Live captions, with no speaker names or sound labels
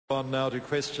On now to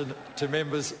question to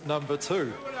members number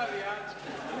 2.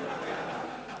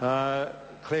 Clare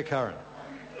Curran.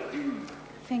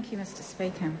 Thank you, Mr.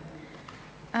 Speaker.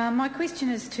 My question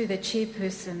is to the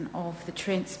Chairperson of the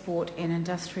Transport and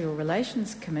Industrial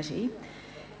Relations Committee.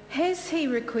 Has he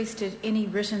requested any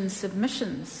written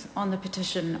submissions on the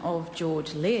petition of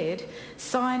George Laird,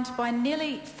 signed by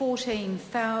nearly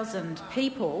 14,000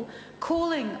 people,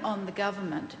 calling on the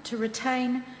government to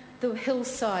retain the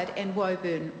Hillside and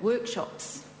Woburn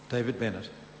workshops? David Bennett.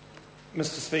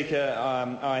 Mr. Speaker,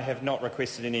 I have not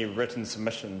requested any written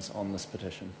submissions on this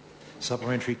petition.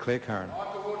 Supplementary, Clare Curran.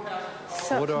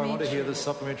 Order, I want to hear the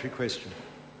supplementary question.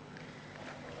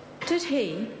 Did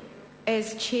he,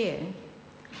 as Chair,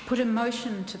 put a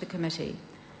motion to the committee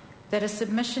that a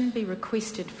submission be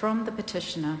requested from the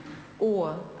petitioner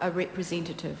or a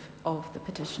representative of the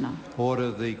petitioner? Order.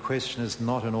 The question is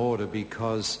not in order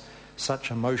because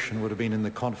such a motion would have been in the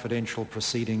confidential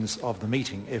proceedings of the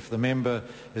meeting. If the member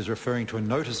is referring to a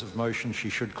notice of motion, she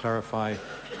should clarify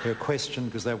her question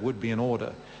because that would be in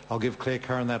order. I'll give Clare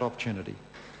Curran that opportunity.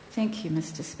 Thank you,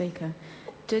 Mr. Speaker.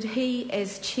 Did he,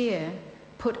 as Chair,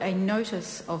 put a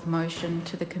notice of motion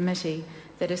to the committee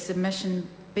that a submission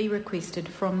be requested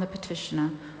from the petitioner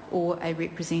or a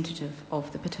representative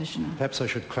of the petitioner? Perhaps I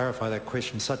should clarify that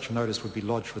question. Such a notice would be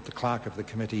lodged with the clerk of the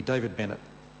committee. David Bennett.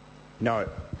 No.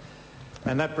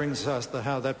 And that brings us to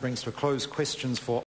a close questions for